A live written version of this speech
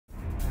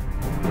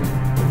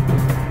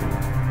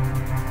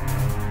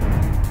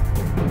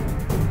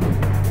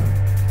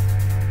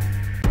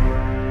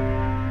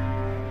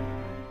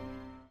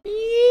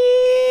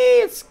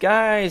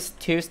guys,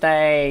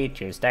 Tuesday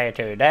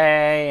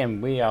today,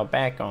 and we are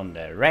back on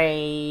the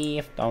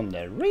Raft,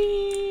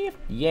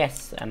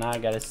 yes, and I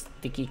got a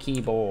sticky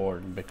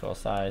keyboard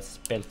because I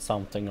spilled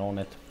something on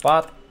it,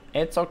 but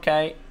it's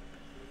okay.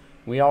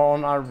 We are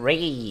on our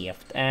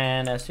Raft,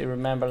 and as you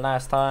remember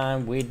last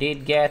time, we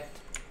did get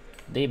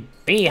the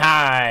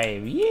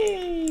beehive,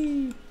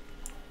 yay!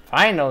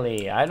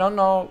 Finally, I don't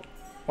know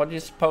what you're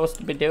supposed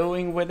to be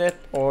doing with it,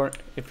 or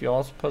if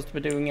you're supposed to be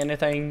doing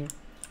anything.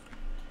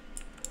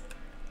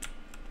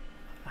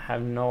 I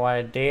have no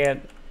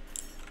idea.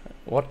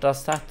 What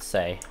does that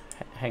say?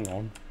 Hang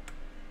on.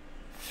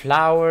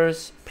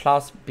 Flowers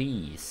plus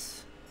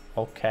bees.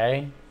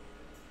 Okay.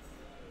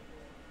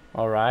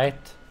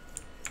 Alright.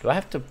 Do I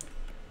have to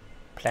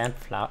plant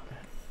flower?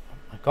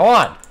 Oh my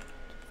god!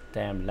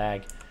 Damn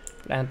lag.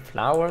 Plant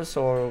flowers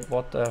or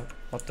what the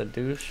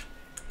douche?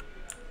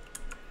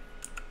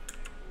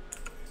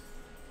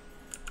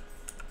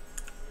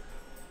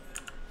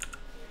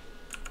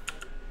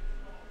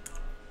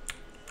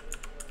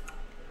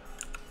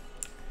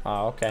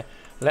 Oh, okay.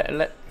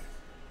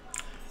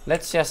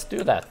 Let's just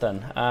do that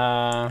then.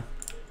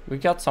 We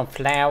got some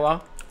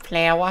flower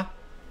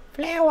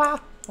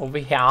over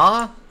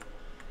here.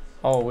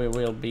 Oh, we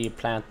will be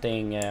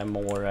planting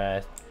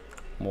more.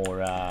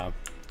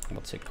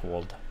 What's it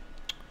called?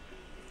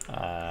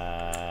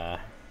 Oh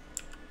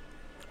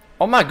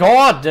my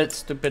god, that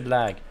stupid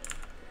lag.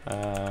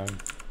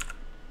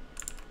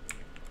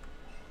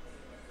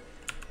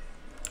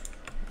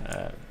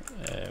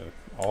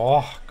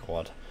 Oh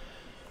god.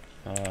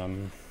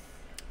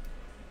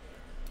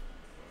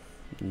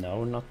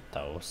 No, not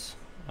those.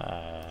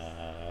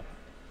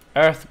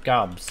 Earth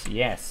gobs.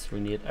 Yes, we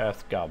need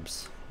earth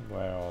gobs.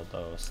 Where are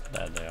those?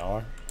 There they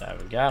are. There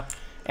we go.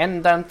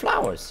 And then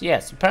flowers.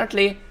 Yes,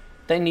 apparently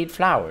they need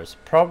flowers.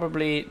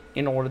 Probably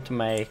in order to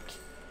make...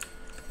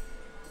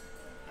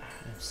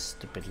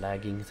 Stupid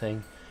lagging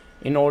thing.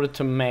 In order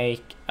to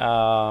make...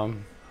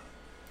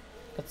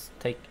 let's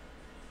take...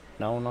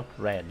 No, not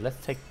red.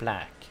 Let's take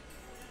black.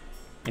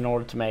 In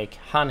order to make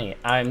honey.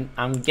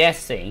 I'm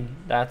guessing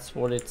that's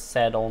what it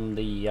said on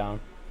the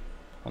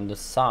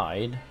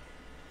side.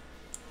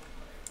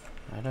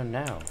 I don't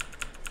know.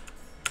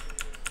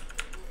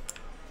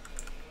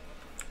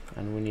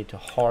 And we need to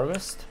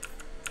harvest.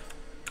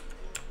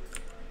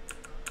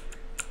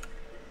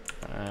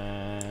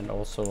 And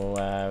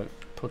also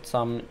put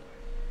some,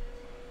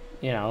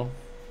 you know,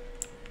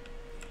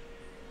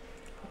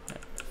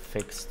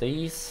 fix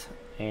these,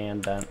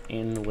 and then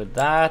in with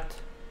that.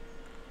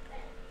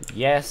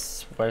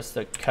 Yes, where's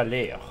the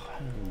color?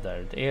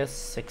 There it is,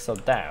 6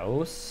 of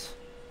those.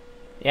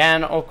 Yeah,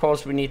 and of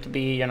course we need to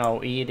be, you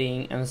know,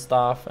 eating and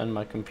stuff, and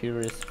my computer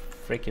is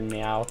freaking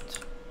me out.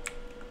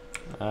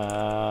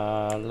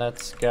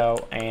 Let's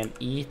go and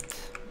eat.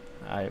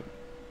 I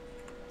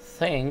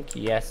think,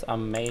 yes, I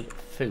made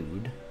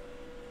food.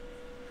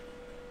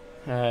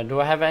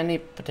 Do I have any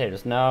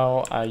potatoes?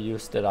 No, I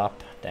used it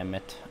up, damn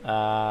it.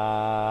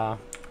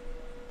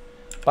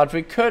 But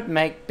we could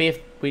make beef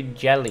with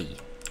jelly.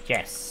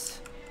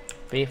 Yes,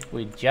 beef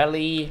with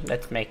jelly.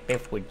 Let's make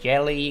beef with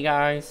jelly,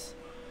 guys.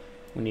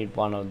 We need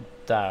one of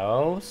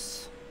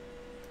those.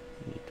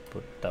 We need to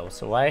put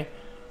those away.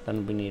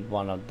 Then we need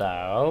one of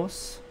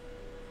those.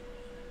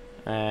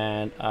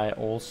 And I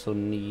also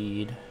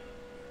need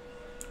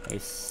a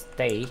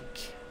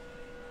steak.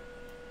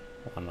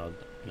 One of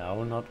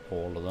no, not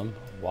all of them.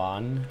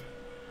 One.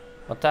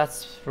 But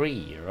that's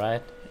 3,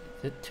 right?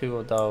 Is it 2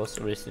 of those,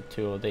 or is it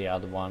 2 of the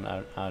other one?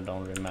 I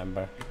don't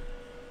remember.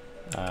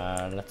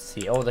 Let's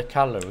see. Oh, the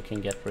color. We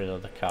can get rid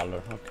of the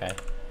color. Okay.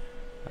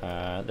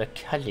 The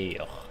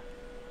color.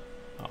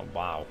 Oh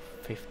wow,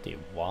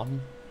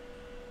 51.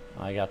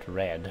 I got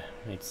red.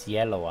 It's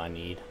yellow I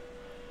need.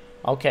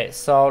 Okay,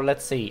 so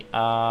let's see.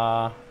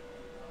 Let's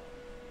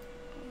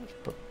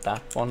put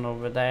that one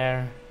over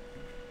there.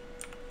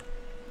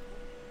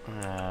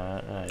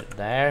 Right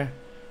there.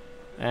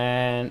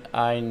 And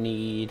I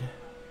need,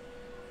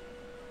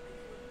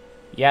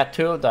 yeah,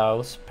 2 of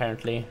those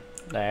apparently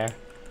there.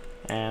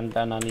 And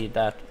then I need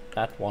that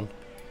one.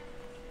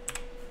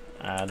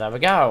 There we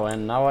go.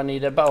 And now I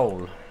need a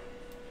bowl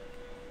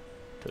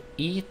to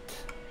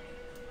eat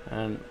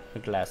and a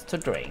glass to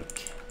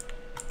drink.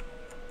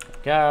 There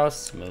we go,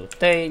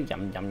 smoothie,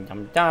 yum yum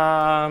yum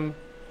yum.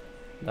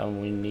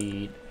 Then we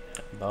need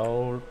a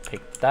bowl.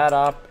 Pick that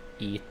up.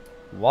 Eat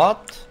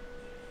what?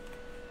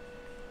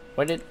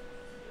 Why did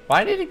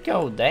it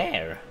go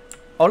there?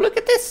 Oh, look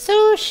at this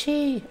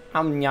sushi!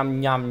 Yum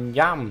yum yum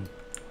yum.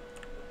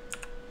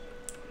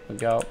 We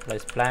go,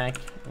 place blank.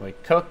 We're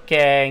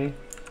cooking.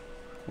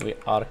 We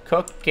are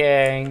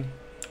cooking.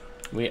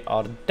 We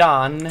are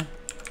done.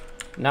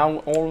 Now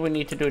all we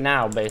need to do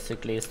now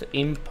basically is to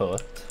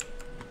input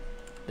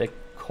the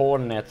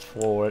coordinates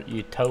for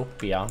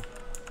Utopia.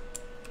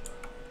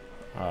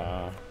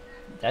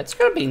 That's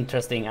gonna be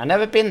interesting. I've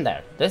never been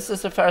there. This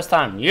is the first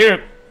time.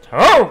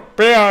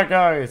 Utopia,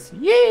 guys!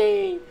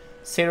 Yay!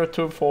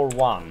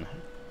 0241.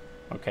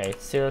 Okay,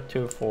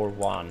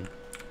 0241.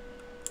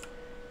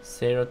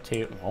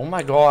 02. Oh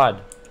my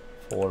god.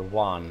 4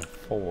 1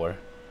 4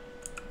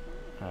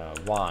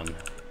 1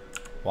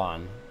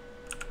 1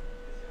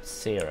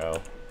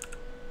 0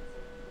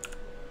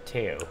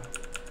 2.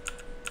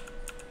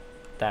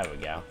 There we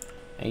go.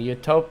 And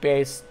Utopia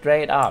is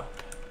straight up.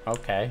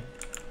 Okay.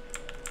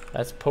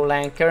 Let's pull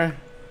anchor.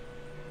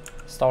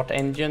 Start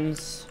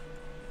engines.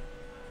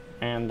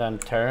 And then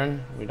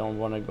turn. We don't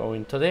want to go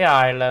into the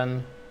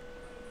island.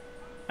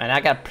 And I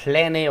got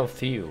plenty of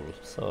fuel,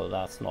 so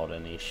that's not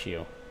an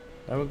issue.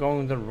 They were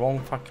going the wrong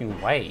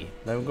fucking way.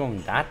 They were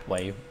going that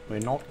way. We're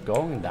not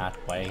going that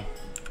way.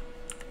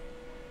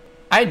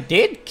 I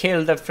did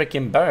kill the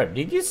freaking bird.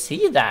 Did you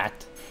see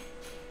that?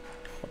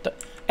 What the?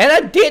 And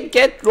I did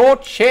get raw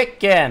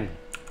chicken.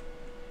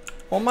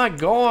 Oh my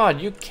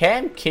god, you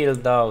can kill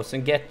those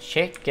and get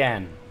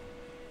chicken.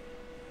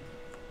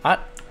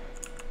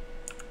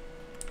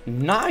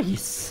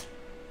 Nice.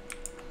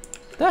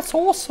 That's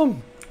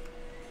awesome.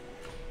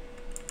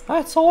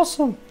 That's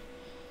awesome.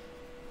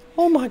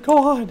 Oh my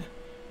god.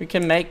 We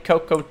can make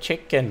cocoa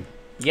chicken.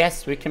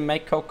 Yes, we can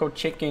make cocoa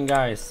chicken,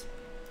 guys.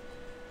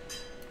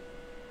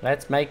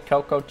 Let's make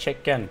cocoa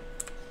chicken.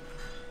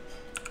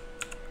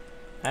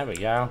 There we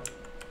go.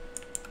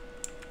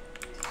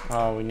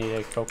 Oh, we need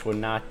a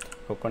coconut.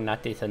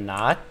 Coconut is a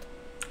nut.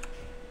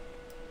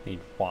 Need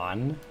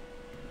one.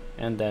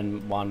 And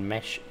then one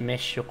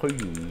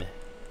mushroom.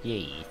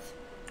 Yes.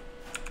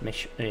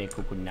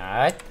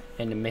 Coconut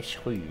and a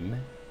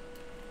mushroom.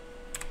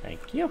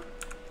 Thank you.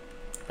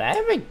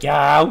 There we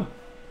go.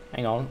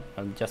 Hang on,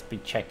 I'll just be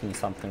checking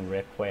something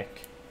real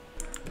quick.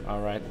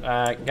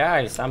 Alright,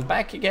 guys, I'm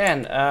back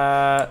again.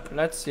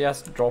 Let's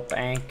just drop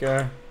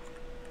anchor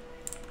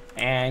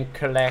and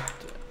collect,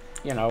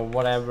 you know,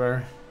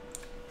 whatever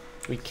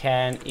we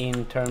can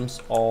in terms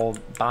of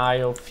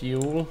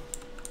biofuel.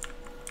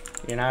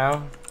 You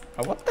know?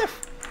 What the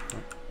f...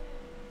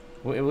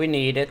 We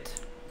need it.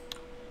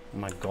 Oh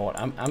my god,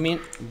 I mean,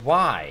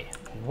 why?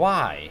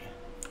 Why?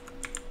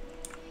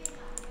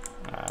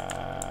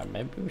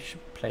 Maybe we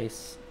should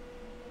place...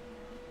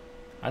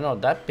 I know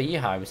that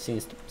beehive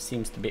seems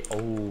to be...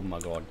 Oh my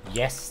god,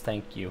 yes,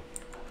 thank you.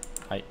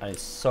 I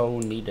so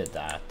needed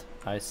that.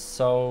 I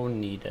so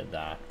needed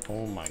that.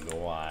 Oh my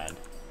god.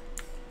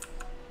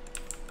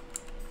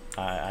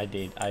 I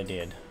did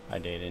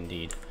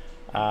indeed.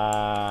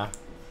 We're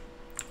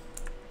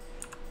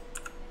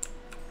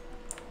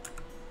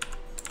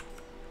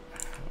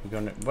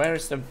gonna...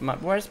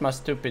 Where's my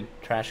stupid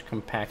trash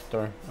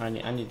compactor? I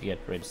need to get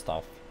rid of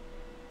stuff.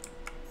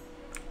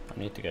 I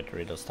need to get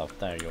rid of stuff.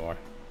 There you are.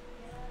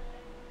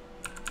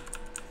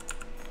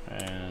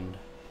 And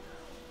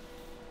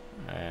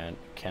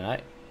can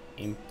I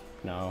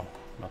no,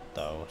 not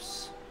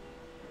those.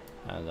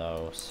 And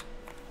those.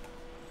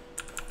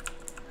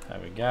 There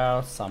we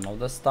go. Some of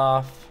the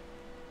stuff.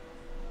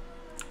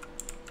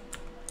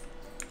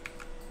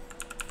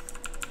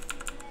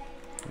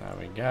 There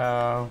we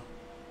go.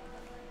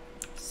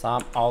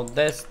 Some of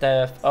this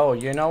stuff. Oh,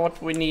 you know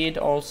what we need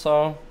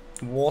also?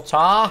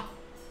 Water.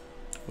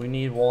 We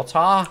need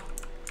water.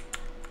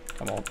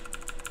 Come on.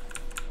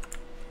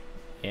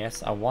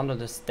 Yes, I wanted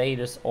the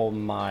status of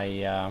my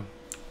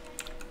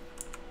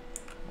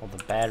of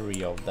the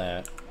battery of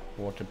the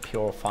water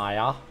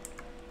purifier.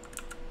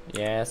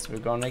 Yes, we're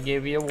gonna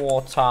give you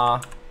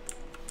water.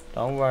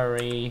 Don't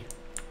worry.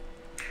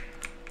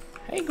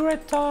 Hey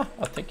Greta.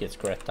 I think it's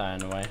Greta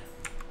anyway.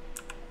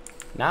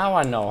 Now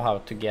I know how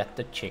to get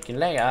the chicken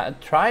leg. I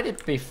tried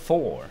it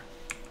before.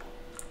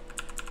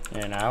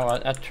 You know,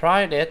 I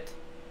tried it.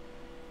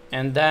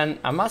 And then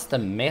I must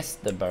have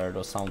missed the bird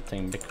or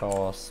something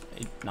because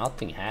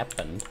nothing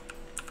happened.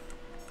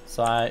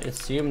 So I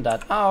assumed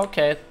that, oh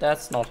okay,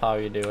 that's not how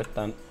you do it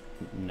then.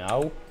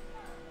 No.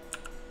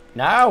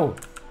 No!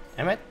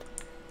 Damn it.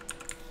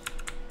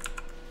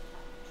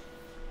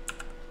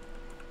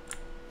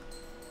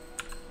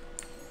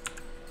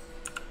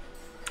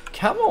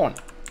 Come on!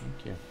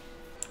 Thank you.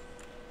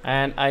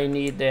 And I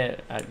need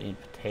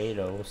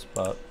potatoes,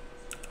 but...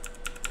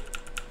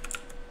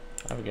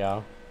 There we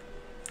go.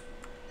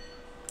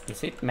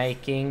 Is it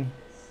making?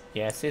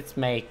 Yes, it's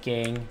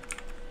making.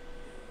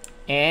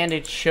 And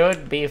it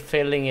should be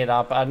filling it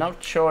up. I'm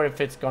not sure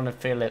if it's gonna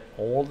fill it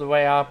all the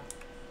way up.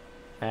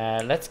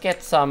 Let's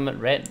get some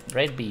red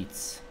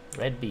beets.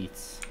 Red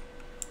beets.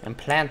 And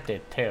plant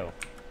it too.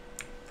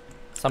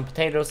 Some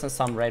potatoes and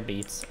some red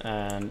beets.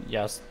 And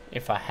just,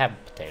 if I have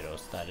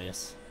potatoes, that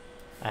is.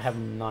 I have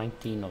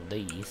 19 of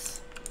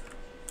these.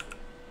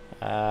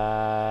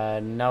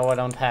 No, I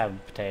don't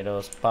have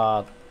potatoes,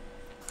 but...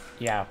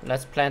 Yeah,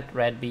 let's plant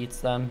red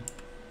beets then.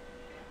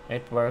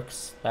 It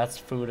works. That's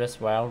food as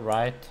well,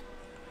 right?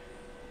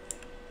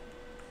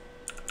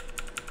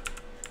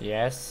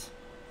 Yes.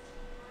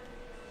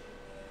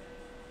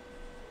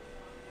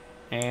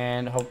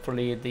 And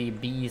hopefully the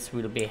bees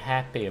will be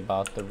happy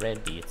about the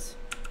red beets.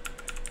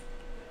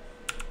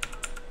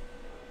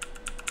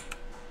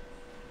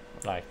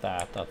 Like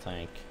that, I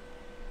think.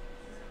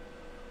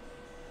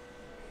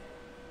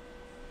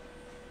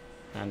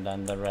 And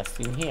then the rest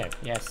in here.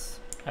 Yes,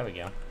 there we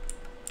go.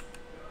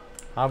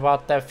 How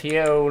about the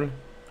fuel?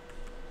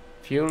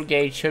 Fuel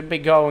gauge should be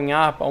going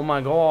up. Oh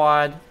my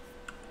god.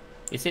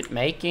 Is it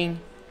making?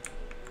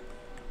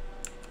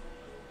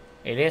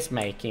 It is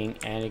making,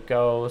 and it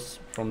goes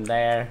from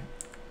there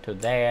to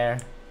there,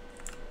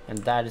 and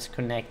that is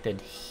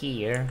connected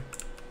here.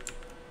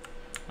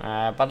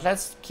 But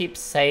let's keep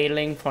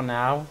sailing for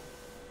now,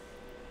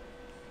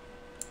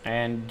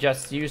 and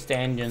just use the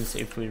engines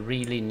if we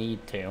really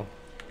need to.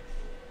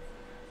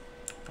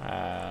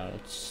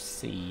 Let's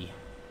see.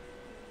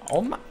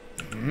 Oh my.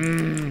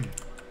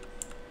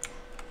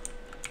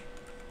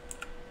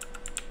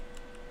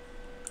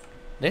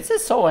 This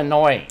is so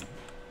annoying.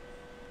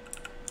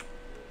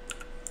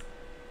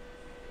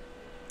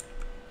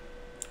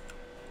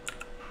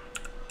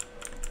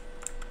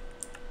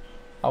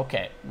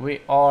 Okay,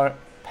 we are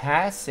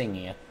passing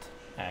it,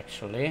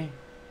 actually.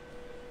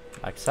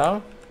 Like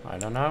so? I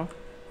don't know.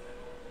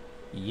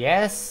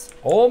 Yes!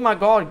 Oh my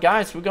god,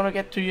 guys, we're gonna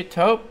get to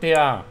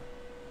Utopia!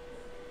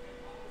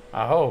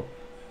 I hope.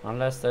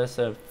 Unless there's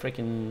a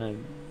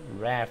freaking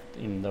raft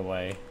in the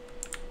way.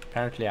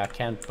 Apparently I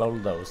can't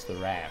bulldoze the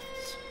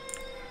rafts.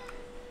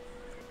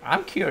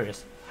 I'm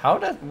curious.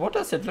 What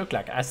does it look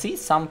like? I see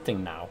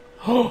something now.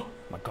 Oh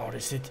my god,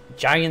 is it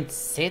giant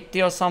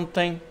city or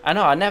something? I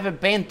know, I've never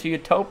been to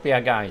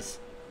Utopia, guys.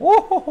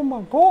 Oh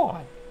my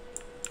god.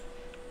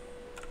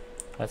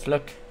 Let's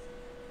look.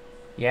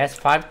 Yes,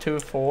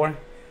 524.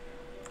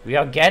 We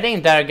are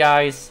getting there,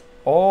 guys.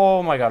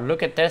 Oh my god,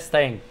 look at this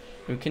thing.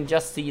 You can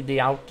just see the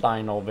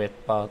outline of it,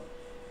 but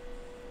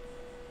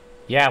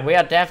yeah, we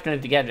are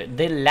definitely getting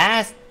the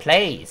last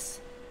place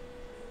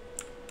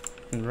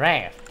in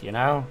Raft, you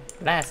know,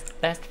 last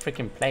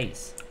freaking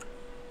place.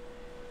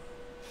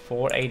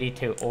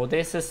 482. Oh,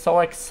 this is so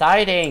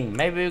exciting.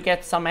 Maybe we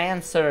get some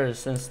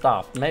answers and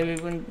stuff.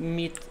 Maybe we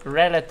meet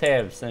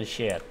relatives and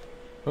shit.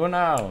 Who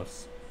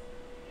knows?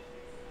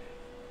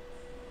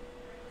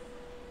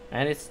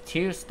 And it's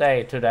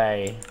Tuesday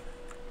today.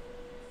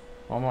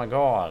 Oh my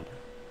god.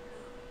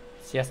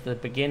 It's just the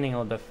beginning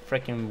of the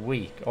freaking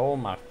week. Oh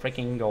my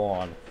freaking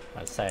god,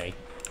 I say.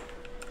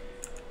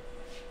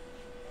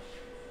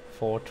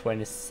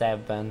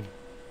 427.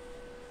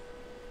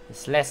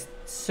 It's less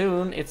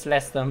soon. It's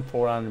less than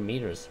 400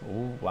 meters.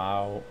 Oh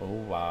wow! Oh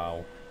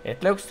wow!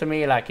 It looks to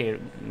me like a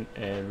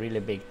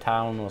really big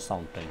town or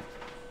something.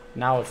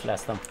 Now it's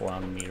less than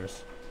 400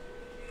 meters.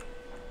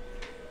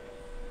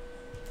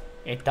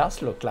 It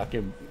does look like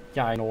a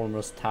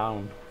ginormous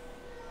town.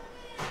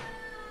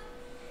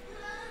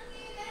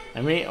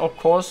 And we, of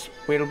course,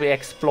 will be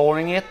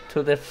exploring it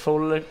to the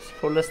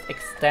fullest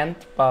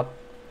extent, but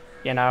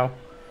you know,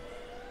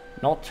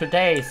 not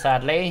today,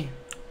 sadly.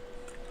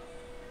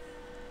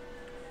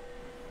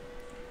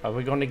 But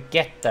we're gonna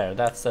get there,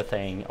 that's the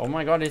thing. Oh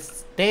my god,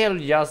 it's still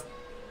just...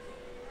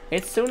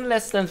 It's soon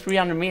less than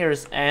 300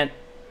 meters, and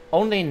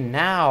only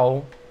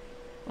now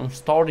I'm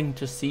starting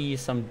to see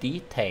some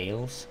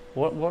details.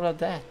 What are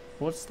that?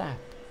 What's that?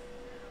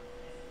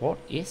 What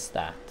is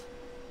that?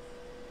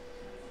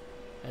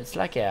 It's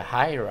like a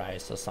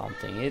high-rise or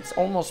something. It's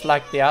almost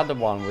like the other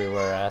one we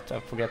were at. I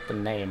forget the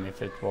name,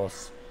 if it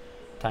was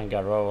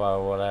Tangaroa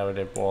or whatever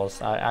it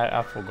was.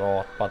 I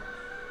forgot, but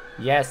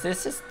yes,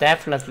 this is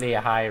definitely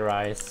a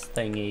high-rise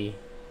thingy.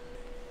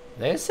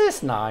 This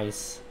is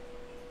nice.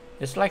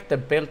 It's like they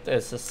built a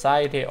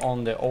society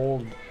on the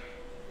old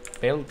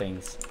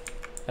buildings.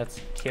 Let's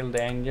kill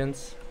the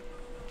engines.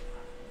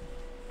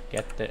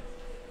 Get the...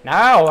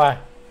 No!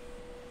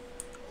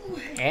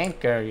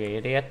 Anchor, you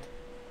idiot.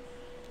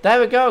 There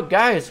we go,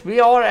 guys. We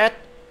are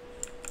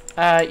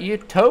at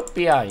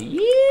Utopia.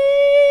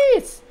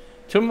 Yes!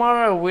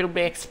 Tomorrow we'll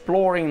be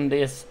exploring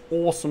this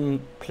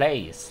awesome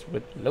place,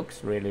 which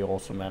looks really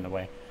awesome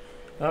anyway.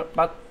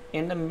 But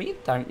in the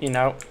meantime, you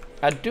know,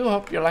 I do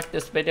hope you like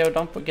this video.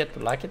 Don't forget to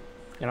like it,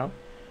 you know.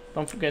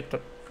 Don't forget to,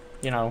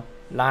 you know,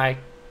 like,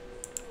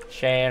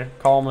 share,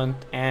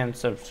 comment, and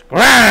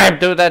subscribe.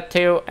 Do that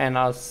too. And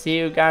I'll see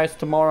you guys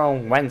tomorrow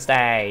on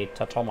Wednesday.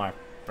 Ta-ta, my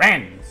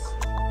friends.